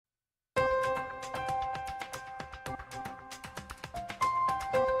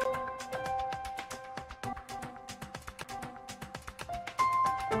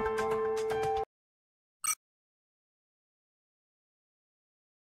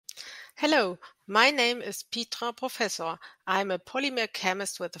Hello, my name is Petra Professor. I'm a polymer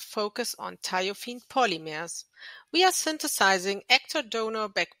chemist with a focus on thiophene polymers. We are synthesizing actor-donor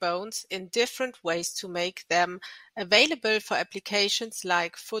backbones in different ways to make them available for applications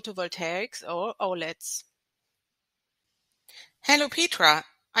like photovoltaics or OLEDs. Hello Petra,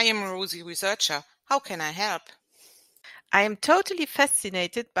 I am a Rosie researcher. How can I help? I am totally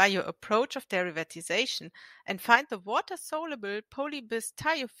fascinated by your approach of derivatization and find the water-soluble polybis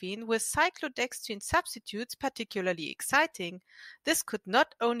thiophene with cyclodextrin substitutes particularly exciting. This could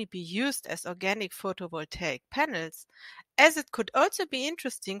not only be used as organic photovoltaic panels, as it could also be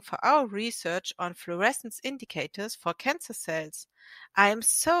interesting for our research on fluorescence indicators for cancer cells. I am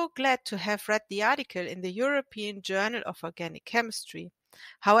so glad to have read the article in the European Journal of Organic Chemistry.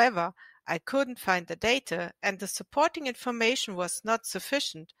 However, I couldn't find the data, and the supporting information was not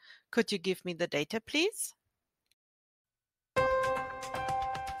sufficient. Could you give me the data, please?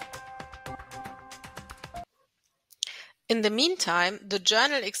 In the meantime, the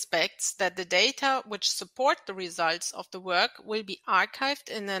journal expects that the data which support the results of the work will be archived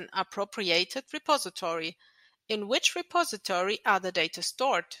in an appropriated repository. In which repository are the data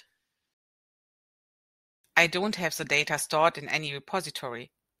stored? I don't have the data stored in any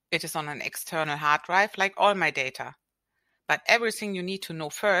repository. It is on an external hard drive like all my data. But everything you need to know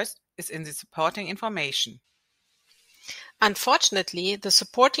first is in the supporting information. Unfortunately, the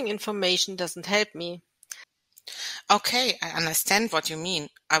supporting information doesn't help me. Okay, I understand what you mean.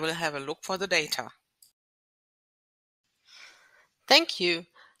 I will have a look for the data. Thank you.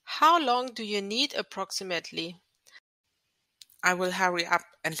 How long do you need approximately? I will hurry up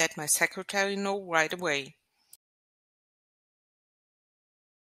and let my secretary know right away.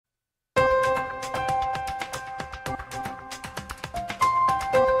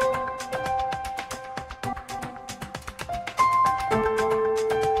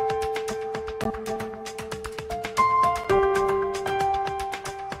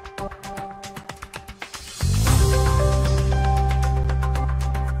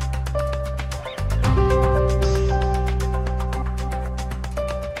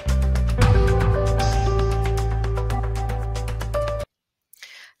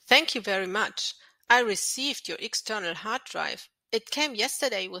 Thank you very much. I received your external hard drive. It came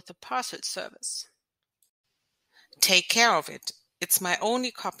yesterday with the parcel service. Take care of it. It's my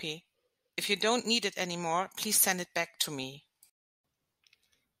only copy. If you don't need it anymore, please send it back to me.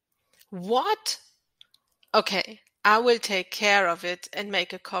 What? Okay, I will take care of it and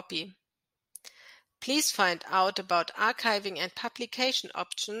make a copy. Please find out about archiving and publication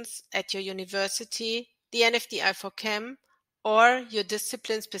options at your university, the NFDI4Chem, or your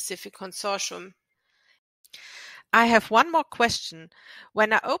discipline-specific consortium. I have one more question.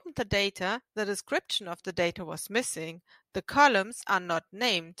 When I opened the data, the description of the data was missing. The columns are not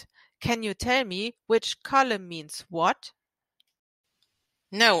named. Can you tell me which column means what?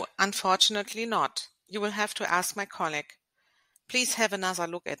 No, unfortunately not. You will have to ask my colleague. Please have another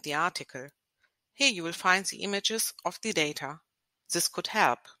look at the article. Here you will find the images of the data. This could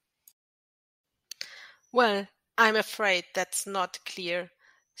help. Well, I'm afraid that's not clear.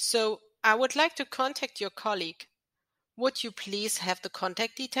 So I would like to contact your colleague. Would you please have the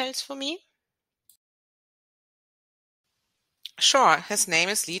contact details for me? Sure, his name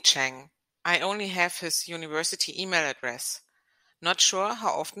is Li Cheng. I only have his university email address. Not sure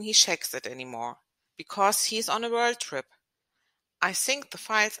how often he checks it anymore, because he's on a world trip. I think the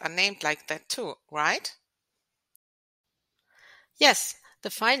files are named like that too, right? Yes, the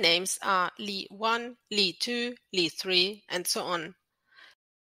file names are Li1, Li2, Li3, and so on.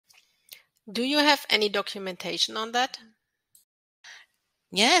 Do you have any documentation on that?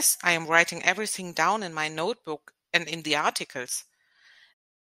 Yes, I am writing everything down in my notebook and in the articles.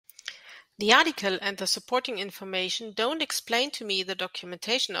 The article and the supporting information don't explain to me the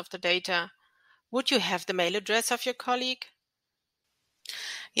documentation of the data. Would you have the mail address of your colleague?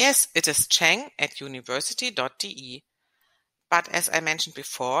 Yes, it is cheng@university.de. But as I mentioned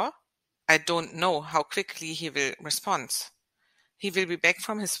before, I don't know how quickly he will respond. He will be back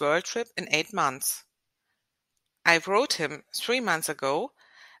from his world trip in 8 months. I wrote him 3 months ago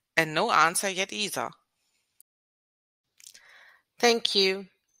and no answer yet either. Thank you.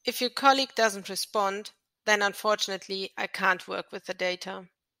 If your colleague doesn't respond, then unfortunately I can't work with the data.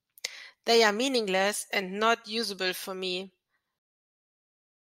 They are meaningless and not usable for me.